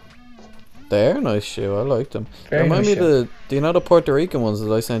well. They're a nice shoe. I like them. Very Remind nice me do you know the Puerto Rican ones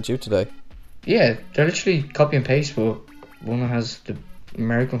that I sent you today? Yeah, they're literally copy and paste, but one has the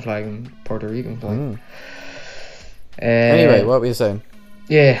American flag and Puerto Rican flag. Anyway, what were you saying?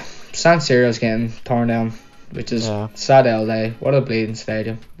 Yeah, San Siro's getting torn down, which is sad all day. What a bleeding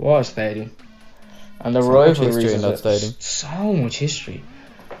stadium. What a stadium. And the So much rivalries history in that is stadium. so much history.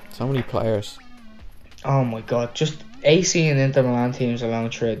 So many players. Oh my god, just AC and Inter Milan teams alone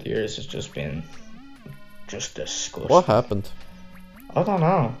throughout the years has just been just disgusting. What happened? I don't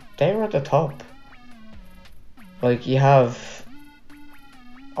know. They were at the top. Like, you have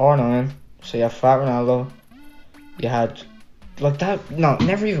R9, so you have Fat Ronaldo. You had, like that, no,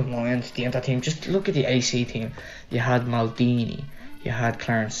 never even mind the Inter team. Just look at the AC team. You had Maldini. You had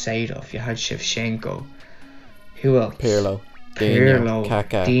Clarence Seedorf. You had Shevchenko. Who else? Pirlo. Pirlo.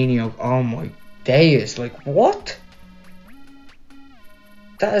 Kaká. Dino. Oh my days. Like, what?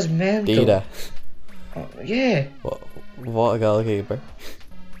 That is mental. Dida. Oh, yeah. What a goalkeeper.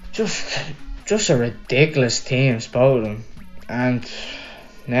 Just a ridiculous team, both of them. And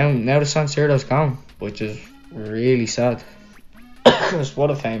now the San Siro's gone, which is really sad. Because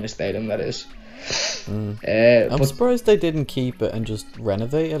what a famous stadium that is. I'm But surprised they didn't keep it and just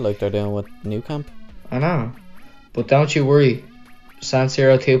renovate it like they're doing with New Camp. I know. But don't you worry. San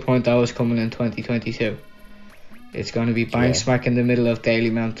Siro 2.0 is coming in 2022. It's going to be bang smack in the middle of Daily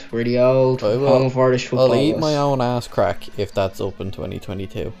Mount, where the old home of Irish football I'll eat was. my own ass crack if that's up in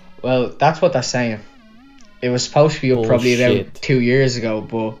 2022. Well, that's what they're saying. It was supposed to be up probably about 2 years ago,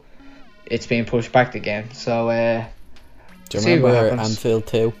 but it's being pushed back again. So, do you see what remember happens. Anfield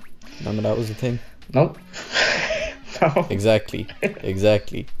 2? Remember that was a thing? Nope. No. Exactly.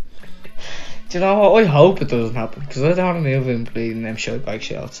 Do you know what? I hope it doesn't happen, because I don't want to move in bleeding them shite bike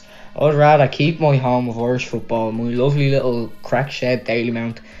shells. I'd rather keep my home of Irish football, my lovely little crack shed Daily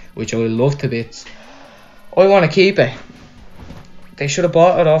Mount, which I love to bits. I want to keep it. They should have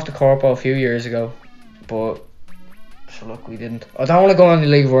bought it off the corpo a few years ago, but so look, we didn't. I don't want to go on the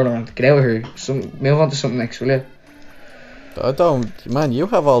League of Ireland. Get out of here. Move on to something next, will you? I don't... Man, you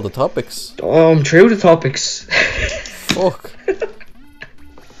have all the topics. Oh, I'm through the topics. Fuck.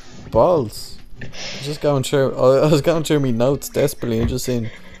 Balls. Just going through... I was going through my notes desperately and just saying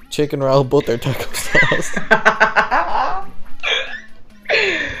chicken roll butter taco sauce.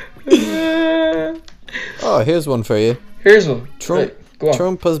 Oh, here's one for you. Here's one. Trump, Right, go on.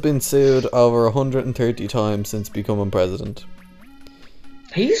 Trump has been sued over 130 times since becoming president.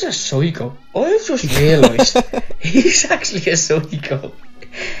 He's a psycho. I've just realised he's actually a psycho.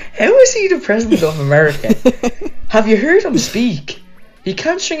 How is he the president of America? Have you heard him speak? He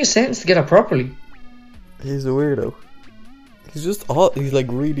can't string a sentence together properly. He's a weirdo. He's just odd. He's like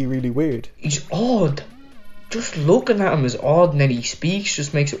really, really weird. He's odd. Just looking at him is odd, and then he speaks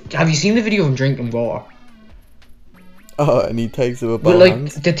just makes it. Have you seen the video of him drinking water? Oh, and he takes it with But both like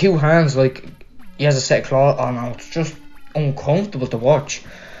hands. the two hands, like he has a set claw. Oh no, it's just uncomfortable to watch.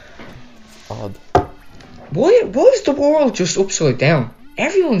 Odd. Why is the world just upside down?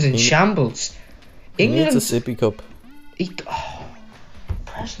 Everyone's in shambles. He needs England. a sippy cup.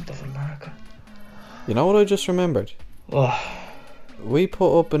 President of America. You know what I just remembered? Oh, We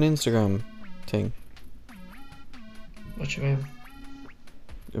put up an Instagram thing what you mean?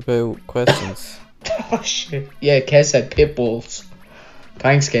 about questions. Oh shit. Yeah, Kez said pit bulls.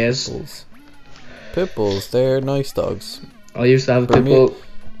 Thanks, Kez. Bulls. Pit bulls, they're nice dogs. I used to have a pit bull.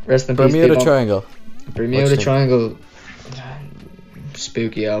 Rest in peace, Bermuda people. Triangle. Bermuda Watch them. Triangle.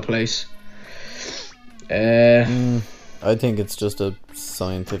 Spooky old place. I think it's just a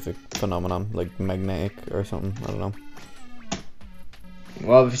scientific phenomenon, like magnetic or something. I don't know.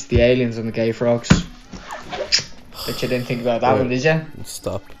 Well, it's the aliens and the gay frogs. Bet you didn't think about that one, did you?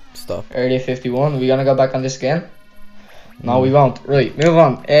 Stop. Area 51. Are we gonna go back on this again? No, we won't. Right, move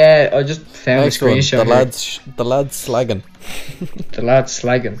on. I just found Next a one. screenshot. The lads slagging. The lad's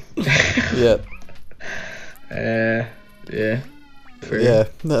slagging. Yeah. Yeah. Fair. Yeah,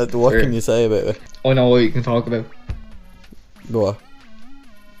 what Fair. can you say about it? I know what you can talk about. What?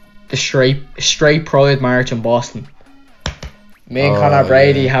 The straight Pride March in Boston. Me and Oh, Conor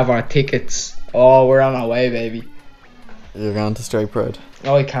Brady yeah. have our tickets. Oh, we're on our way, baby. You're going to Straight Pride?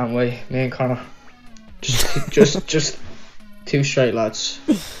 Oh, I can't wait. Me and Conor. Just two straight lads.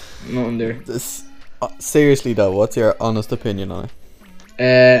 Nothing there. This, seriously though, what's your honest opinion on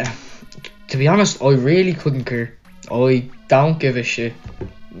it? To be honest, I really couldn't care. I don't give a shit.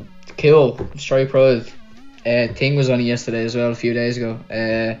 Cool. Straight Pride. Thing was on it yesterday as well, a few days ago.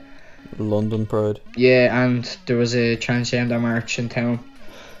 London Pride. Yeah, and there was a transgender march in town.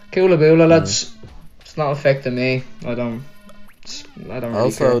 Coola lads. It's not affecting me. I don't really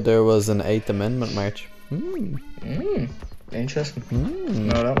Also, care. there was an 8th Amendment march. Interesting.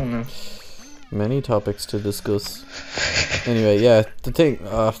 No, that one no. Many topics to discuss. Anyway, yeah, the thing,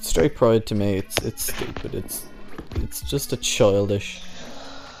 Straight Pride to me, it's stupid. It's just a childish.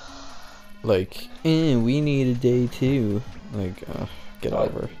 Like, we need a day too. Like, get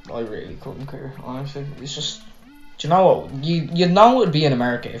over it. I really couldn't care, honestly. It's just, do you know what? You know it would be in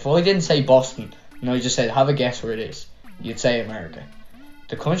America. If I didn't say Boston, and I just said, have a guess where it is, you'd say America.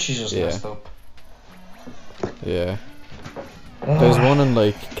 The country's just messed up. Yeah. There's one in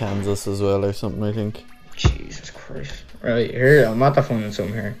like Kansas as well or something, I think. Jesus Christ. Right, here, I'm at the finding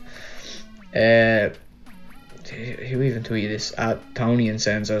something here. Who even tweeted this? At Tony and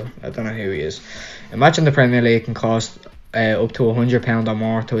Senzo. I don't know who he is. Imagine the Premier League can cost up to £100 or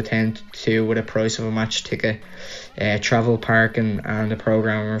more to attend to, with a price of a match ticket, travel, parking and a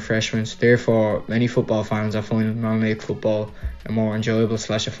programme of refreshments. Therefore, many football fans are finding non-league football a more enjoyable /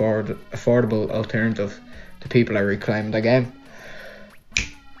 affordable alternative to people that reclaim the game.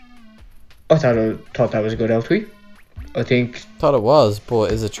 I thought that was a good out tweet. I think. Thought it was,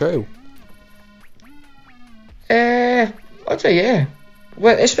 but is it true? I'd say yeah.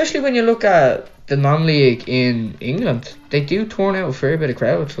 Well, especially when you look at the non-league in England, they do turn out a fair bit of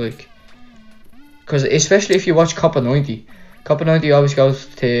crowds, like. Because especially if you watch Copa 90, Copa 90 always goes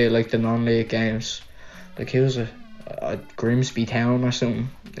to like the non-league games. Like who was it? Grimsby Town or something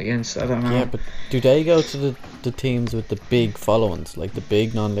against, I don't know. Yeah, but do they go to the teams with the big followings, like the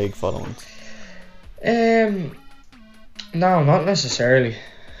big non-league followings? No, not necessarily.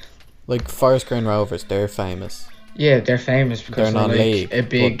 Like Forest Green Rovers, they're famous. Yeah, they're famous because They're they're like non-league, a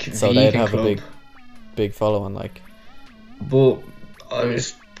big so they'd vegan have club. a big following, like. But I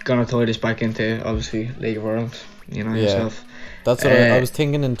was gonna tie this back into obviously League of Ireland. You know yourself. That's what I was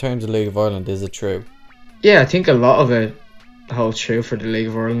thinking in terms of League of Ireland. Is it true? Yeah, I think a lot of it holds true for the League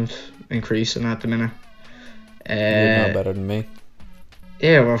of Ireland increasing at the minute. You know better than me.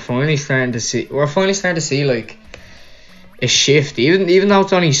 Yeah, we're finally starting to see like a shift, even though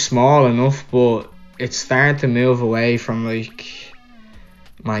it's only small enough, but it's starting to move away from like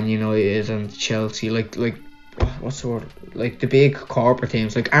Man United and Chelsea, like what's the word? Like the big corporate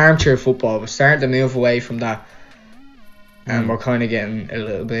teams, like armchair football. We're starting to move away from that, and we're kind of getting a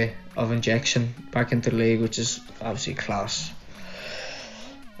little bit of injection back into the league, which is obviously class.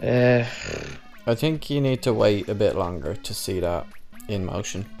 I think you need to wait a bit longer to see that in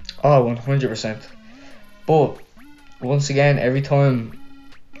motion. Oh, 100%. But once again, every time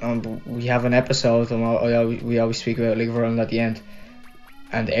we have an episode, and we always speak about League of Ireland at the end,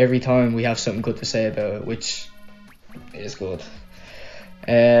 and every time we have something good to say about it, which is good.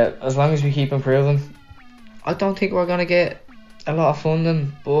 As long as we keep improving, I don't think we're gonna get a lot of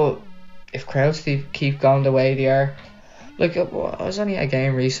funding. But if crowds keep going the way they are, like I was only at a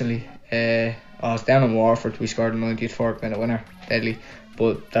game recently. I was down in Waterford. We scored a 94th minute winner, deadly.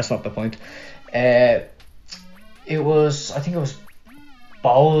 But that's not the point. I think it was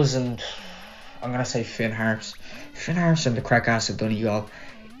Bowles and I'm gonna say Finn Harps. Finn Harps and the Crackass have done Donegal.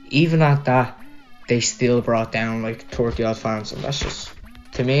 Even at that, they still brought down like 30 odd fans, and that's just,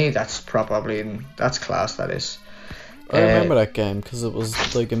 to me, that's class. That is. I remember that game because it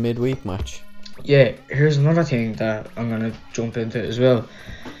was like a midweek match. Yeah, here's another thing that I'm gonna jump into as well.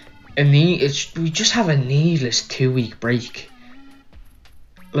 We just have a needless 2-week break.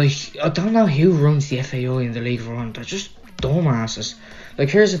 Like, I don't know who runs the FAI in the League of Ireland. They're just dumbasses. Like,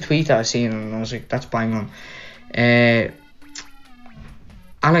 here's a tweet that I seen and I was like, that's bang on.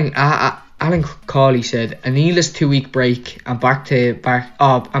 Alan Cawley said, a needless 2-week break and back to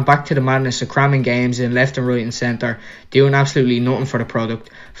the madness of cramming games in left and right and centre, doing absolutely nothing for the product,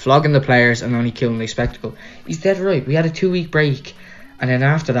 flogging the players and only killing the spectacle. He's dead right. We had a 2-week break, and then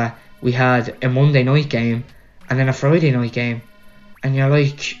after that we had a Monday night game and then a Friday night game, and you're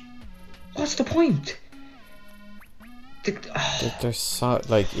like, what's the point? They're so,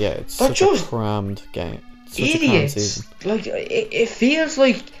 like, yeah, it's They're such just a crammed game. Such a calm idiots. season. Like it feels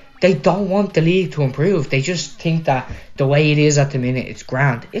like they don't want the league to improve. They just think that the way it is at the minute, it's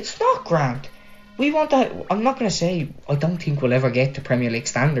grand. It's not grand. We want that. I'm not gonna say I don't think we'll ever get to Premier League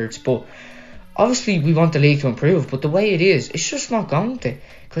standards, but obviously we want the league to improve. But the way it is, it's just not going to.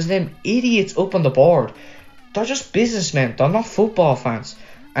 Because them idiots up on the board, they're just businessmen. They're not football fans,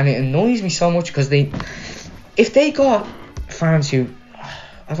 and it annoys me so much because if they got fans who,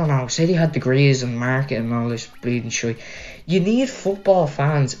 I don't know, say they had degrees in marketing and all this bleeding shit, you need football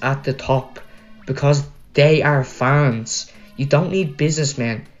fans at the top because they are fans. You don't need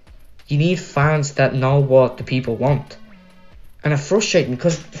businessmen. You need fans that know what the people want. And it's frustrating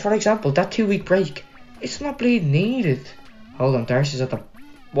because, for example, that 2-week break, it's not bleeding needed. Hold on, Darcy's at the...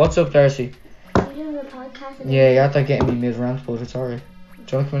 What's up, Darcy? Are you doing a podcast? Yeah, you're at that getting me mid-rant, but it's alright.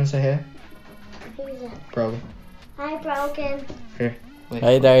 Do you want to come in and say hey? Who's it? Brogan. Hi, Brogan. Here. Wait,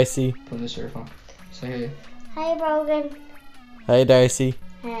 Hey Darcy. Put this earphone. Say hey. Hi, Brogan. Hey Darcy.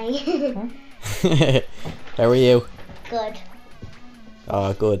 Hey. How are you? Good.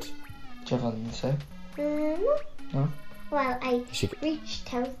 Oh, good. Do you have anything to say? No? Well, I She- reached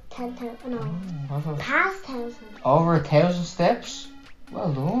 10,000. No, Oh, past 1,000. over 1,000 steps?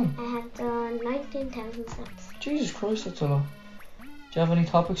 Well done. I have done 19,000 steps. Jesus Christ, that's a lot. Do you have any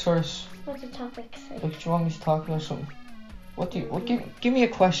topics for us? What's the topic? Like, do you want me to talk about something? Give me a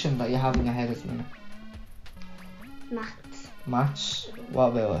question that you have in your head at the minute. Maths. Maths? What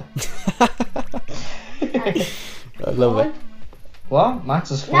about Uh, I love it. fun. What?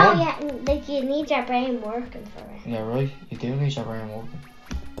 Maths is No, fun? yeah, like you need your brain working for it. Yeah, right. You do need your brain working.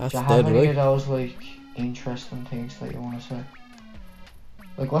 That's Do you dead have any right. of those, like, interesting things that you want to say?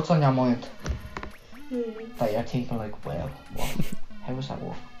 Like, what's on your mind that you're thinking, like, well, what? How does that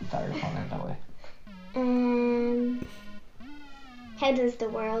work? That you're going in that way? How does the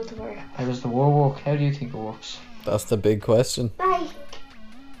world work? How does the world work? How do you think it works? That's the big question. Like,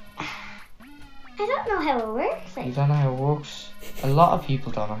 I don't know how it works. You Like, don't know how it works? A lot of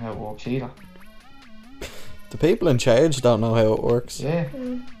people don't know how it works either. The people in charge don't know how it works. Yeah.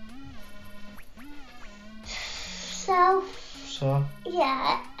 so, So,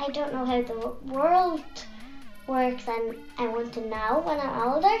 yeah, I don't know how the world works, and I want to know when I'm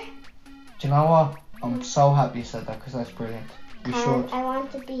older. do you know what? I'm so happy you said that because that's brilliant. You should. I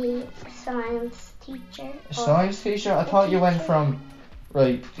want to be a science teacher. A science teacher? I thought you went from...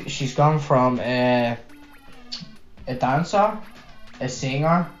 Right, she's gone from a dancer, a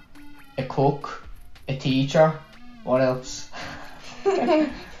singer, a cook, a teacher. What else?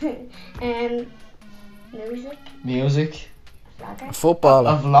 Music. Music. Vlogger. A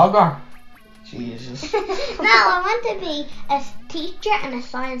Footballer. vlogger. Jesus. No, I want to be a teacher and a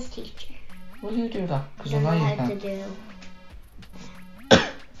science teacher. Will you do that? Because I Don't know know you how to can. do.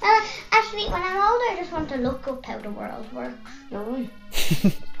 Actually, when I'm older, I just want to look up how the world works. You're right.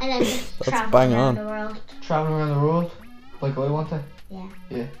 And then just That's travel bang around on. the world. Traveling around the world. Like I want to. Yeah.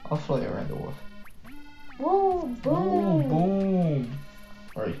 Yeah, I'll fly you around the world. Whoa, boom. Boom, boom.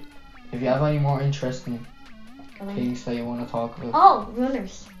 Right. If you have any more interesting Go in. things that you want to talk about. Oh,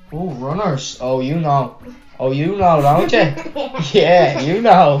 runners. Oh, runners. Oh, you know. Oh, you know, don't you? Yeah. Yeah, you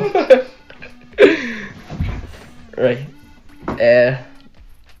know. Right.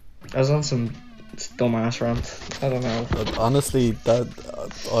 I was on some dumbass rant. I don't know. But honestly, that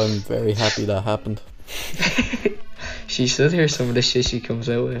I'm very happy that happened. She should hear some of the shit she comes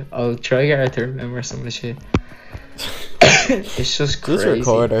out with. I'll try get her to remember some of the shit. It's just crazy. Just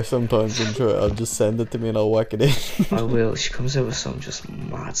record her sometimes and try. I'll just send it to me and I'll whack it in. I will. She comes out with some just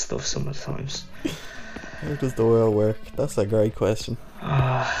mad stuff some of the times. How does the world work? That's a great question.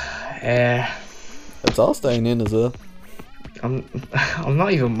 It's all staying in as well. I'm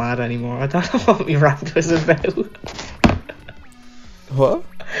not even mad anymore. I don't know what my rant was about. What?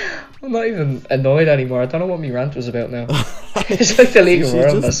 I'm not even annoyed anymore. I don't know what my rant was about now. It's like the League of She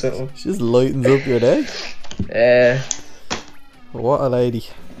World or just- something. She just lightens up your day. What a lady.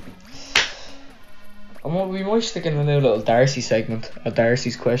 We might stick in a new little Darcy segment of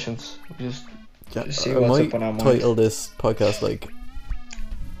Darcy's questions. Just Yeah, see I what's might up on our mind. title this podcast like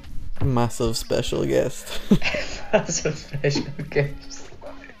Massive Special Guest. That's a special guest.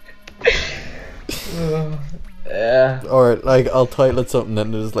 Yeah. Or like I'll title it something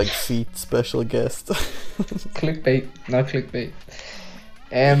and there's like feet special guest. Clickbait, not clickbait.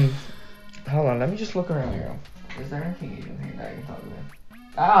 Hold on, let me just look around here. Is there anything even here that I can talk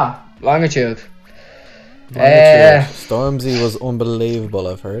about? Longitude. Stormzy was unbelievable,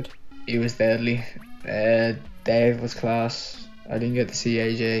 I've heard. He was deadly. Dave was class. I didn't get to see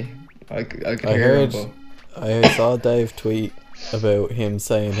AJ. I could I hear heard him, I saw Dave tweet about him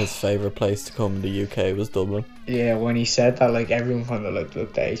saying his favourite place to come in the UK was Dublin. Yeah, when he said that, like, everyone kind of like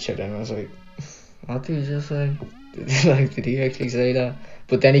looked at each other, and I was like, "What did he just say? Like, did he actually say that?"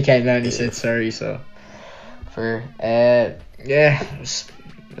 But then he came down and he said sorry. So, yeah,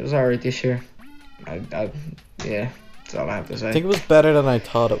 it was alright this year. Yeah, that's all I have to say. I think it was better than I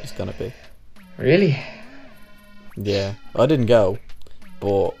thought it was gonna be. Really? Yeah, I didn't go,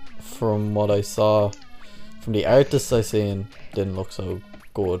 but from what I saw, from the artists I seen, didn't look so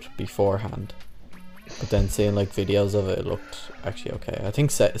good beforehand. But then seeing like videos of it, it looked actually okay. I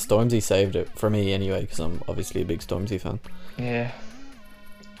think Stormzy saved it for me anyway, because I'm obviously a big Stormzy fan. Yeah.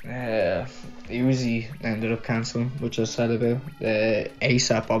 Uzi ended up cancelling, which I said about.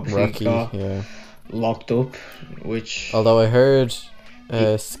 ASAP obviously Rocky, got yeah. locked up, which Although I heard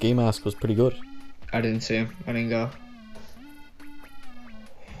Ski Mask was pretty good. I didn't see him. I didn't go.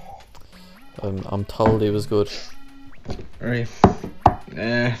 I'm told he was good. Right.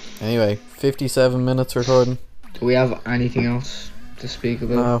 Anyway, 57 minutes recording. Do we have anything else to speak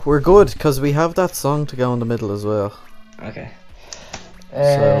about? We're good, because we have that song to go in the middle as well. Okay.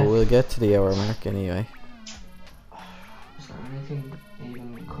 So we'll get to the hour mark anyway. Is there anything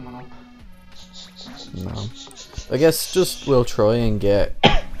even coming up? No. I guess just we'll try and get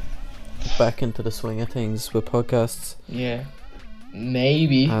back into the swing of things with podcasts. Yeah.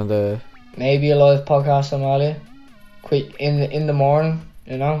 Maybe. And maybe a live podcast on Amalia. Quick in the morning,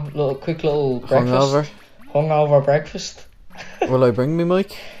 you know, quick little breakfast. Hungover breakfast. Will I bring me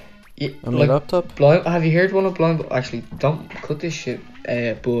mic? Yeah, on my laptop? Have you heard one of Blind? Actually, don't cut this shit.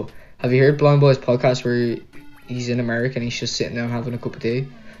 But have you heard Blind Boy's podcast where he's in America and he's just sitting down having a cup of tea?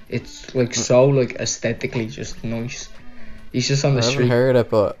 It's like so like aesthetically just nice. He's just on the street. I haven't heard it,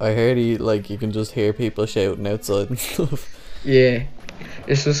 but I heard you can just hear people shouting outside and stuff. Yeah,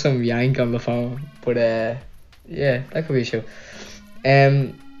 it's just some yank on the phone. But yeah, that could be a show.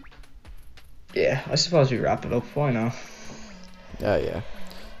 Yeah, I suppose we wrap it up. Why not? Yeah.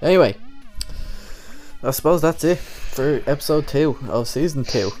 Anyway, I suppose that's it for episode 2 of season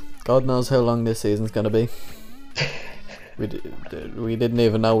 2. God knows how long this season's gonna be. We didn't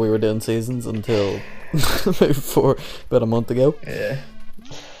even know we were doing seasons until about a month ago. Yeah.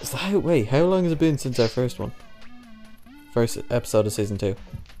 So how long has it been since our first one? First episode of season 2.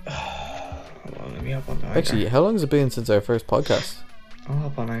 Hold on, let me hop on the Anchor. Actually, how long has it been since our first podcast? I'll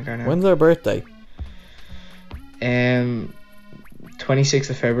hop on Anchor now. When's our birthday? 26th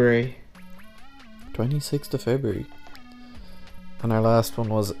of February. 26th of February. And our last one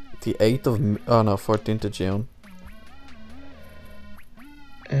was the 14th of June.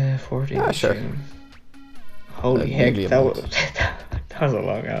 14th Yeah, of sure. June. Holy Nearly heck, a that month. was a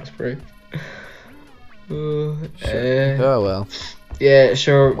long ass break. Oh well. Yeah,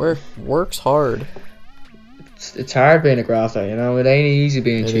 sure. Works hard. It's hard being a grafter, you know. It ain't easy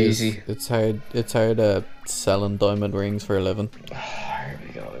being It cheesy. is. It's hard selling diamond rings for a living. Here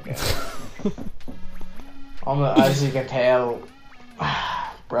we go again. As you can tell,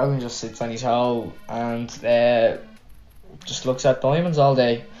 Brogan just sits on his hole and just looks at diamonds all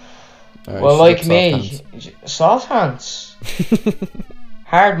day. Alright, Well, shut like up, me, soft hands. soft hands.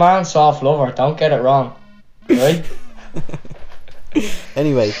 Hard man, soft lover. Don't get it wrong, right?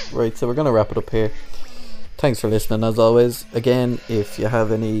 Anyway, right, so we're gonna wrap it up here. Thanks for listening as always. Again, if you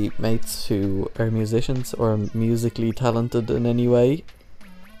have any mates who are musicians or musically talented in any way,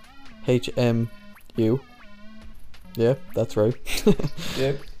 HMU. Yeah, that's right.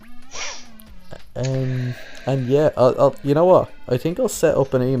 Yep. And yeah, I'll you know what? I think I'll set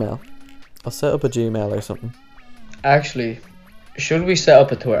up an email. I'll set up a Gmail or something. Actually, should we set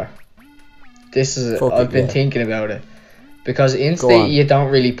up a Twitter? I've been yeah. thinking about it. Because Go Insta, on. you don't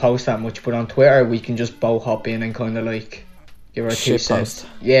really post that much, but on Twitter, we can just both hop in and kind of like give our 2 Shit cents.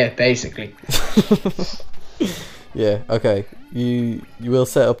 post. Yeah, basically. Yeah, okay. You will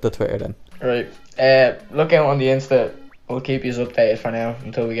set up the Twitter then. Right. Look out on the Insta. We'll keep you updated for now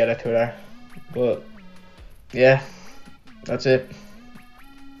until we get a Twitter. But yeah, that's it.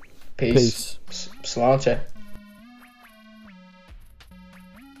 Peace. Peace. Sláinte.